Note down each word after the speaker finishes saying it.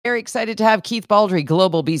Very excited to have Keith Baldrey,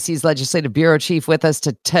 Global BC's Legislative Bureau Chief, with us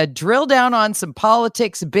to drill down on some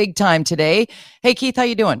politics big time today. Hey, Keith, how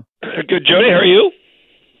you doing? Good, Jody. How are you?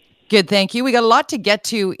 Good, thank you. We got a lot to get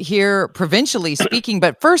to here, provincially speaking.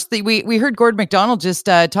 But first, we heard Gordon MacDonald just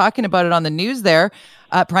talking about it on the news there.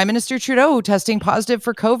 Prime Minister Trudeau testing positive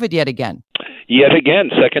for COVID yet again. Yet again,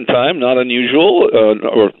 second time, not unusual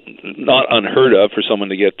or not unheard of for someone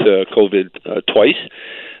to get COVID twice.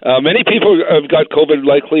 Many people have got COVID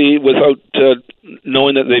likely without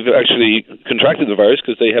knowing that they've actually contracted the virus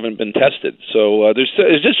because they haven't been tested. So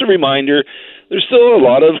it's just a reminder, there's still a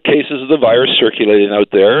lot of cases of the virus circulating out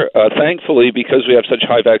there. Thankfully, because we have such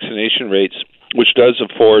high vaccination rates, which does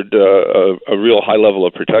afford a real high level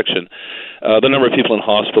of protection, the number of people in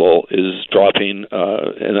hospital is dropping,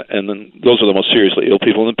 and then those are the most seriously ill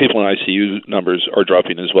people, and the people in ICU numbers are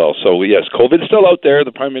dropping as well. So yes, COVID's still out there.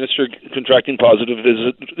 The Prime Minister contracting positive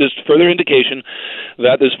is further indication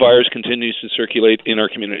that this virus continues to circulate in our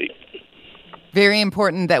community. Very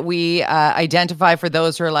important that we identify for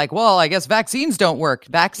those who are like, well, I guess vaccines don't work.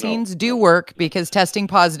 Vaccines do work because testing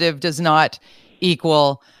positive does not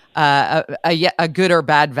equal a good or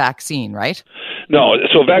bad vaccine, right? No,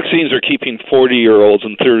 so vaccines are keeping 40-year-olds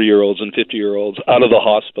and 30-year-olds and 50-year-olds out of the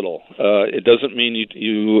hospital. It doesn't mean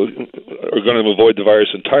you are going to avoid the virus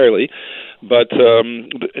entirely, but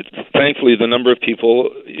thankfully the number of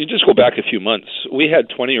people, you just go back a few months, we had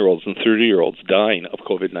 20-year-olds and 30-year-olds dying of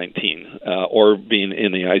COVID-19 or being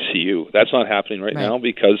in the ICU. That's not happening right now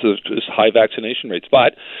because of just high vaccination rates.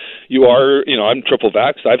 But you are, I'm triple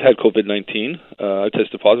vaxxed. I've had COVID-19. I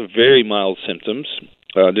tested positive, very mild symptoms.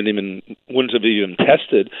 Wouldn't have even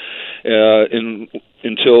tested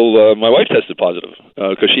until my wife tested positive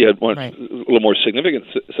because she had a little more significant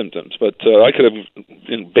symptoms. But I could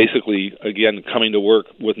have basically, again, coming to work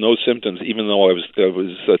with no symptoms, even though I was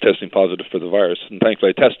testing positive for the virus. And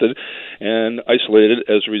thankfully I tested and isolated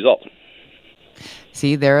as a result.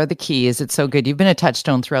 See, there are the keys. It's so good. You've been a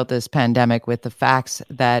touchstone throughout this pandemic with the facts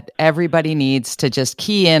that everybody needs to just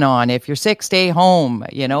key in on. If you're sick, stay home.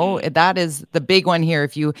 That is the big one here.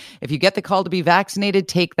 If you get the call to be vaccinated,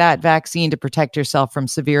 take that vaccine to protect yourself from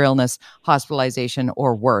severe illness, hospitalization,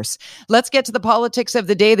 or worse. Let's get to the politics of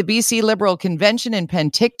the day. The BC Liberal Convention in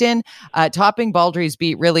Penticton, topping Baldrey's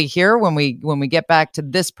beat really here when we get back to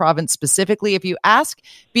this province specifically. If you ask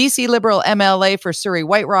BC Liberal MLA for Surrey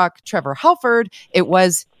White Rock, Trevor Halford, it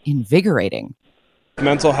was invigorating.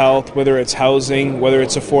 Mental health, whether it's housing, whether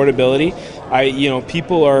it's affordability,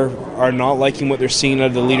 people are not liking what they're seeing out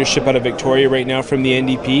of the leadership out of Victoria right now from the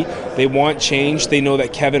NDP. They want change. They know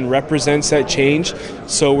that Kevin represents that change,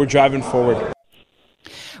 so we're driving forward.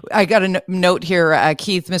 I got a note here,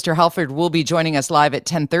 Keith. Mr. Halford will be joining us live at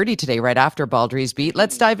 10:30 today, right after Baldrey's beat.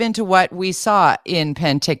 Let's dive into what we saw in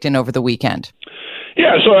Penticton over the weekend.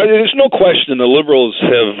 Yeah, so there's no question the Liberals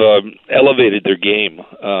have elevated their game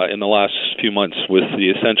in the last few months with the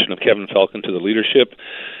ascension of Kevin Falcon to the leadership.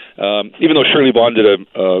 Even though Shirley Bond did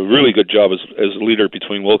a really good job as leader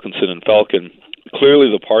between Wilkinson and Falcon, clearly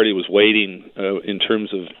the party was waiting in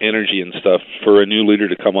terms of energy and stuff for a new leader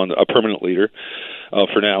to come on, a permanent leader,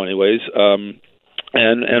 for now anyways.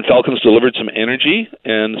 And Falcon's delivered some energy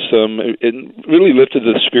and it really lifted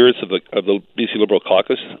the spirits of the BC Liberal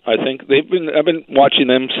caucus. I think I've been watching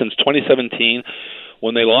them since 2017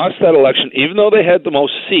 when they lost that election. Even though they had the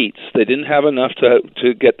most seats, they didn't have enough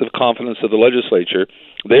to get the confidence of the legislature.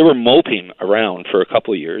 They were moping around for a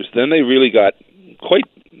couple of years. Then they really got quite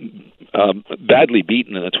badly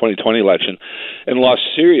beaten in the 2020 election and lost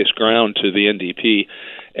serious ground to the NDP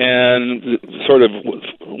and sort of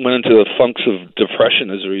went into the funks of depression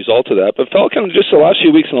as a result of that. But Falcon, just the last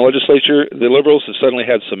few weeks in the legislature, the Liberals have suddenly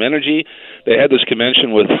had some energy. They had this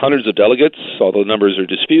convention with hundreds of delegates, although numbers are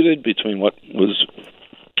disputed between what was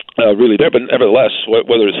really there. But nevertheless,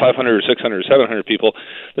 whether it's 500 or 600 or 700 people,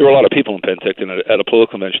 there were a lot of people in Penticton at a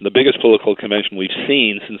political convention, the biggest political convention we've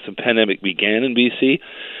seen since the pandemic began in BC.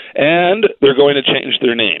 And they're going to change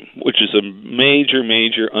their name, which is a major,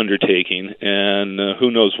 major undertaking, and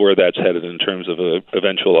who knows where that's headed in terms of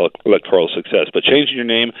eventual electoral success. But changing your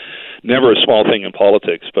name, never a small thing in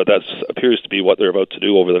politics, but that appears to be what they're about to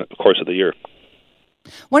do over the course of the year.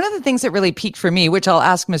 One of the things that really peaked for me, which I'll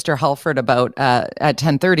ask Mr. Halford about at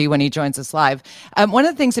 10:30 when he joins us live, one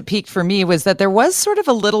of the things that peaked for me was that there was sort of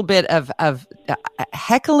a little bit of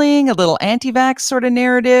heckling, a little anti-vax sort of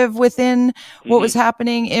narrative within what was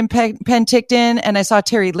happening in Penticton. And I saw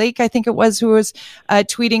Terry Lake, I think it was, who was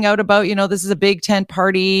tweeting out about, this is a big tent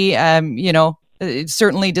party,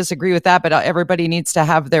 certainly disagree with that, but everybody needs to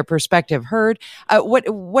have their perspective heard.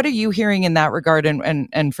 What are you hearing in that regard?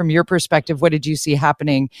 And from your perspective, what did you see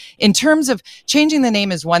happening in terms of changing the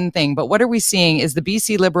name is one thing, but what are we seeing? Is the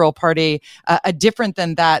BC Liberal Party different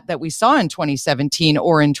than that we saw in 2017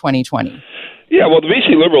 or in 2020? Yeah, well, the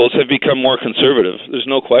BC Liberals have become more conservative. There's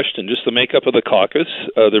no question. Just the makeup of the caucus,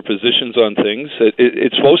 their positions on things.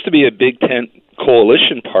 It's supposed to be a big tent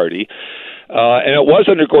coalition party, and it was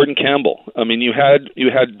under Gordon Campbell. I mean, you had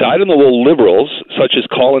dyed-in-the-wool Liberals such as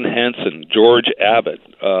Colin Hanson, George Abbott,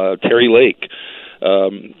 Terry Lake,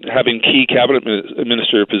 having key cabinet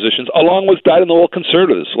minister positions, along with dyed-in-the-wool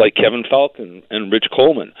Conservatives like Kevin Falcon and Rich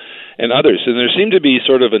Coleman and others. And there seemed to be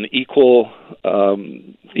sort of an equal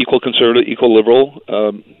Conservative, equal Liberal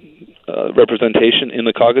representation in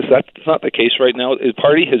the caucus. That's not the case right now. The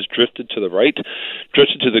party has drifted to the right,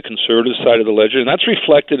 drifted to the Conservative side of the ledger, and that's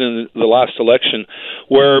reflected in the last election,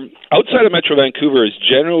 where outside of Metro Vancouver is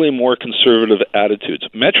generally more conservative attitudes.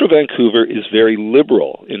 Metro Vancouver is very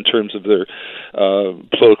liberal in terms of their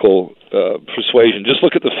political persuasion. Just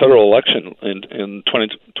look at the federal election in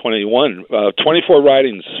 2021. 24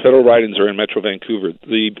 ridings, federal ridings, are in Metro Vancouver.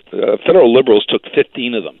 The federal Liberals took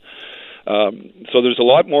 15 of them. So there's a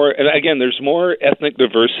lot more, and again, there's more ethnic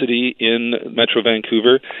diversity in Metro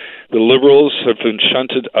Vancouver. The Liberals have been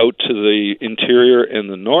shunted out to the interior and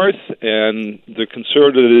the north, and the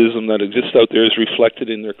conservatism that exists out there is reflected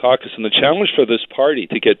in their caucus. And the challenge for this party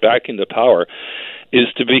to get back into power is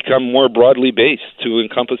to become more broadly based, to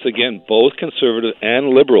encompass, again, both conservative and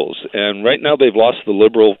liberals. And right now they've lost the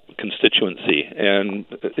liberal constituency, and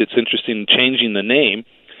it's interesting changing the name.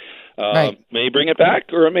 Right. May bring it back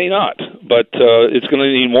or it may not, but it's going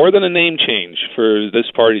to need more than a name change for this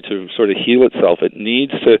party to sort of heal itself. It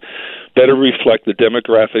needs to better reflect the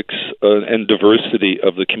demographics and diversity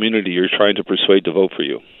of the community you're trying to persuade to vote for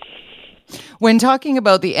you. When talking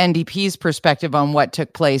about the NDP's perspective on what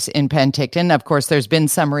took place in Penticton, of course, there's been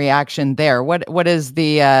some reaction there. What is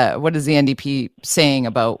the NDP saying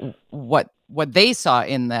about what they saw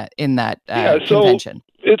in that convention?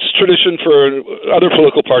 It's tradition for other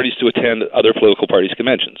political parties to attend other political parties'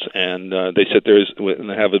 conventions, and they sit there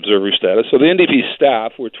and have observer status. So the NDP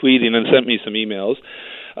staff were tweeting and sent me some emails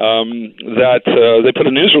that they put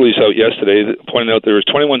a news release out yesterday that pointed out there were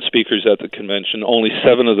 21 speakers at the convention. Only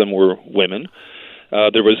 7 of them were women.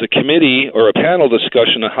 There was a committee or a panel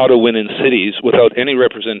discussion on how to win in cities without any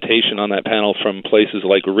representation on that panel from places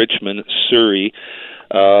like Richmond, Surrey,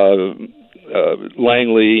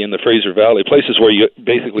 Langley, and the Fraser Valley, places where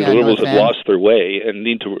the Liberals have lost their way and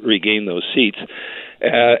need to regain those seats,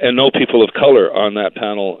 and no people of color on that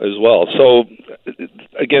panel as well. So,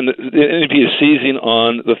 again, the NDP is seizing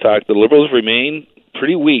on the fact that Liberals remain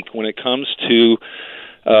pretty weak when it comes to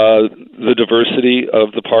the diversity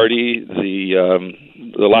of the party,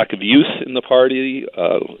 the lack of youth in the party.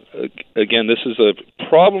 Again, this is a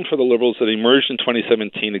problem for the Liberals that emerged in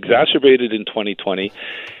 2017, exacerbated in 2020,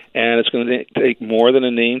 and it's going to take more than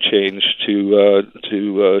a name change to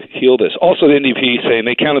heal this. Also, the NDP saying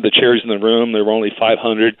they counted the chairs in the room. There were only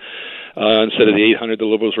 500 instead of the 800 the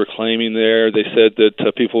Liberals were claiming there. They said that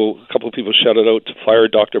a couple of people shouted out to fire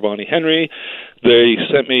Dr. Bonnie Henry. They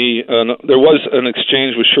sent me, there was an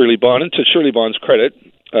exchange with Shirley Bond, and to Shirley Bond's credit,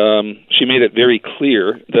 she made it very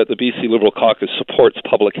clear that the BC Liberal caucus supports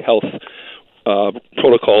public health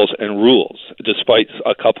protocols and rules, despite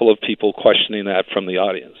a couple of people questioning that from the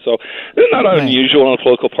audience. So it's not unusual in a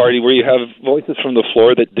political party where you have voices from the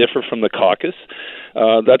floor that differ from the caucus.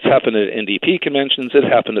 That's happened at NDP conventions. It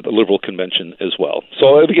happened at the Liberal convention as well.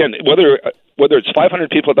 So again, whether it's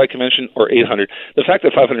 500 people at that convention or 800, the fact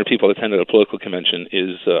that 500 people attended a political convention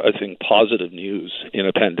is, I think, positive news in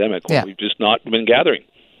a pandemic when we've just not been gathering.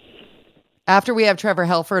 After we have Trevor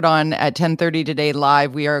Helford on at 10:30 today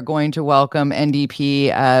live, we are going to welcome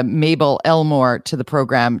NDP Mabel Elmore to the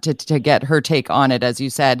program to get her take on it. As you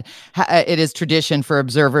said, it is tradition for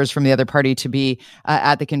observers from the other party to be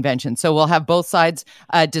at the convention. So we'll have both sides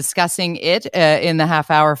discussing it in the half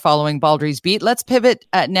hour following Baldrey's beat. Let's pivot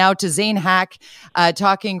now to Zane Hack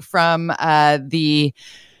talking from the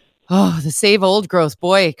Save Old Growth,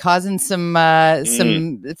 boy, causing some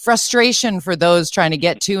frustration for those trying to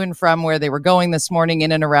get to and from where they were going this morning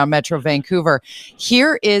in and around Metro Vancouver.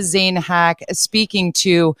 Here is Zane Hack speaking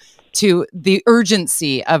to the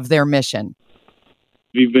urgency of their mission.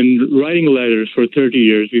 We've been writing letters for 30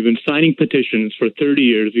 years. We've been signing petitions for 30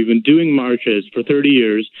 years. We've been doing marches for 30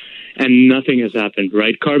 years, and nothing has happened,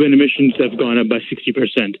 right? Carbon emissions have gone up by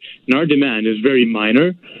 60%. And our demand is very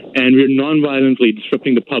minor, and we're non-violently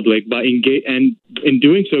disrupting the public and in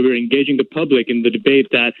doing so, we're engaging the public in the debate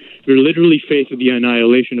that we're literally faced with the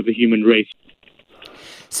annihilation of the human race.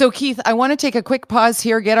 So, Keith, I want to take a quick pause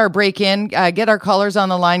here, get our break in, get our callers on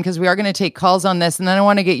the line, because we are going to take calls on this. And then I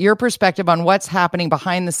want to get your perspective on what's happening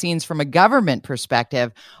behind the scenes from a government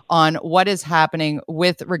perspective on what is happening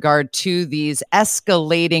with regard to these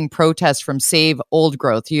escalating protests from Save Old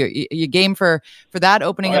Growth. You game for that,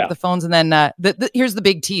 opening up the phones. And then here's the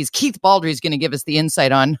big tease. Keith Baldrey is going to give us the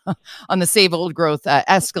insight on the Save Old Growth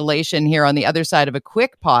escalation here on the other side of a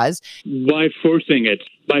quick pause. By forcing it,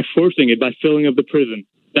 by filling up the prison.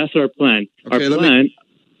 That's our plan. Okay, our plan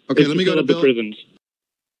let me go to the prisons.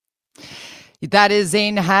 That is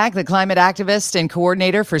Zane Hack, the climate activist and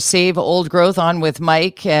coordinator for Save Old Growth, on with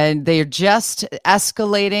Mike. And they're just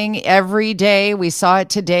escalating every day. We saw it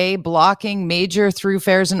today, blocking major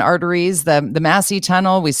thoroughfares and arteries, the Massey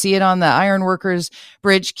Tunnel. We see it on the Ironworkers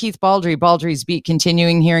Bridge. Keith Baldrey, Baldrey's Beat,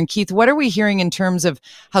 continuing here. And Keith, what are we hearing in terms of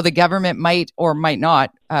how the government might or might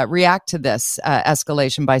not react to this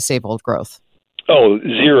escalation by Save Old Growth? Oh,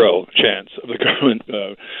 zero chance of the government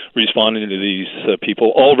responding to these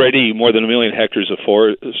people. Already, more than 1 million hectares of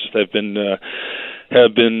forest have been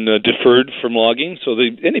deferred from logging. So the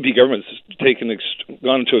NDP government's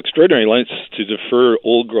gone to extraordinary lengths to defer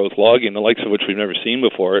old growth logging, the likes of which we've never seen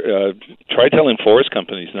before. Try telling forest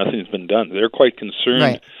companies nothing's been done. They're quite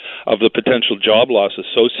concerned of the potential job loss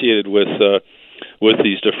associated with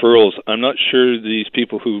these deferrals. I'm not sure these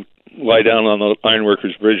people who lie down on the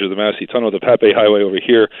Ironworkers Bridge or the Massey Tunnel, the Pat Bay Highway over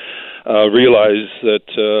here, realize that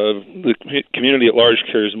the community at large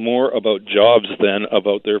cares more about jobs than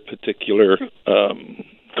about their particular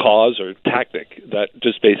cause or tactic that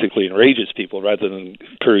just basically enrages people rather than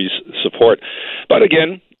curries support. But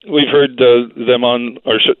again, we've heard them on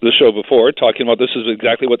the show before talking about this is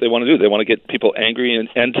exactly what they want to do. They want to get people angry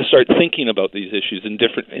and to start thinking about these issues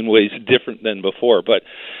in ways different than before. But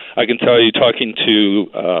I can tell you, talking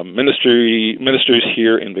to ministers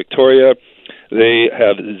here in Victoria, they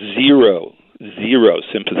have zero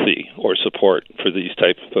sympathy or support for these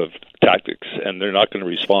types of tactics, and they're not going to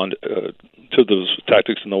respond to those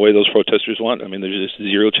tactics in the way those protesters want. I mean, there's just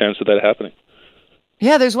zero chance of that happening.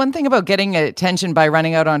 Yeah, there's one thing about getting attention by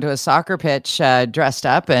running out onto a soccer pitch dressed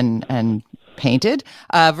up and painted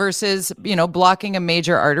versus, blocking a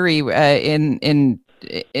major artery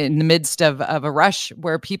in the midst of a rush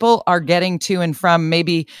where people are getting to and from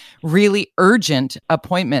maybe really urgent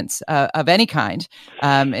appointments of any kind.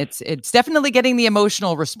 It's definitely getting the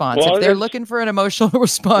emotional response. Well, if they're looking for an emotional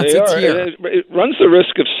response, it's here. It runs the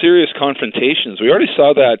risk of serious confrontations. We already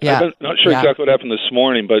saw that. I'm not sure exactly what happened this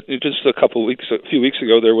morning, but just a few weeks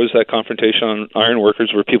ago, there was that confrontation on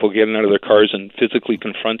ironworkers where people getting out of their cars and physically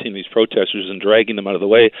confronting these protesters and dragging them out of the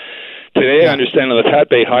way. Today, I understand on the Pat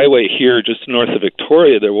Bay Highway here, just north of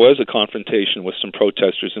Victoria, there was a confrontation with some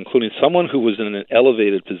protesters, including someone who was in an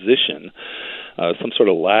elevated position, some sort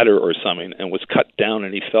of ladder or something, and was cut down,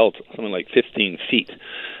 and he fell something like 15 feet,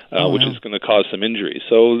 which is going to cause some injury.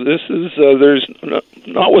 So this is there's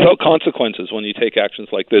not without consequences when you take actions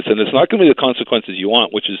like this, and it's not going to be the consequences you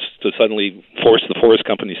want, which is to suddenly force the forest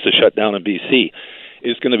companies to shut down in BC.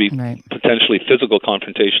 Is going to be potentially physical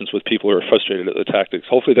confrontations with people who are frustrated at the tactics.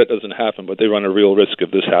 Hopefully that doesn't happen, but they run a real risk of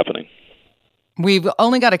this happening. We've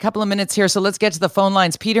only got a couple of minutes here, so let's get to the phone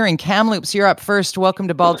lines. Peter in Kamloops, you're up first. Welcome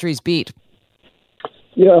to Baldrey's Beat.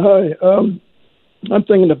 Yeah, hi. I'm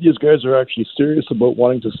thinking if these guys are actually serious about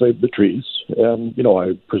wanting to save the trees, and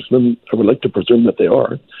I would like to presume that they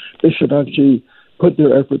are, they should actually put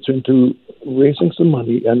their efforts into raising some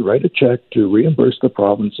money and write a check to reimburse the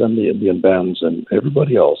province and the Indian bands and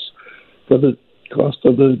everybody else for the cost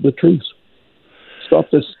of the trees. Stop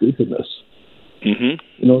this stupidness.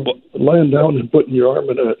 Mm-hmm. Lying down and putting your arm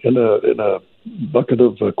in a bucket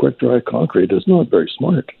of quick dry concrete is not very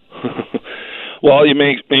smart. Well, you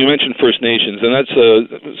mentioned First Nations, and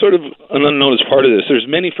that's sort of an unnoticed part of this. There's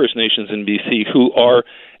many First Nations in BC who are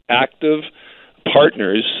active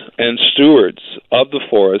partners and stewards of the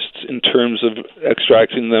forests in terms of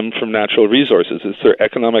extracting them from natural resources. It's their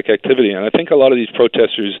economic activity. And I think a lot of these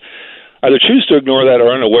protesters either choose to ignore that or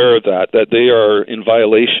are unaware of that they are in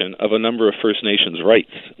violation of a number of First Nations rights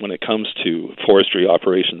when it comes to forestry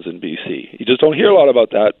operations in BC. You just don't hear a lot about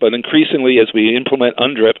that, but increasingly as we implement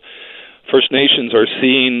UNDRIP, First Nations are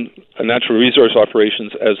seeing natural resource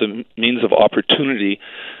operations as a means of opportunity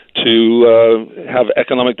to have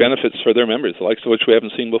economic benefits for their members, the likes of which we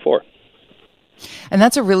haven't seen before. And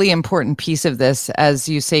that's a really important piece of this. As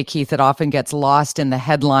you say, Keith, it often gets lost in the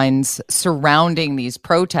headlines surrounding these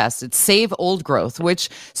protests. It's Save Old Growth, which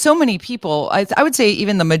so many people, I would say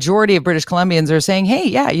even the majority of British Columbians are saying, hey,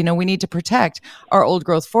 yeah, we need to protect our old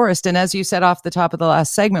growth forest. And as you said off the top of the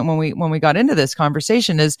last segment when we got into this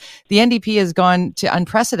conversation, is the NDP has gone to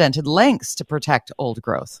unprecedented lengths to protect old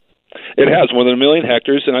growth. It has more than 1 million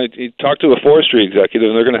hectares, and I talked to a forestry executive,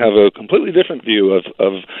 and they're going to have a completely different view of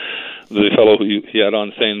the fellow who he had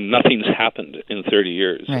on saying nothing's happened in 30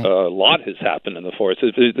 years. Right. A lot has happened in the forest.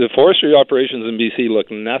 The forestry operations in BC look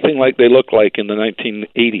nothing like they looked like in the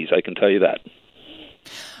 1980s, I can tell you that.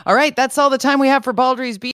 All right, that's all the time we have for Baldrey's Beat.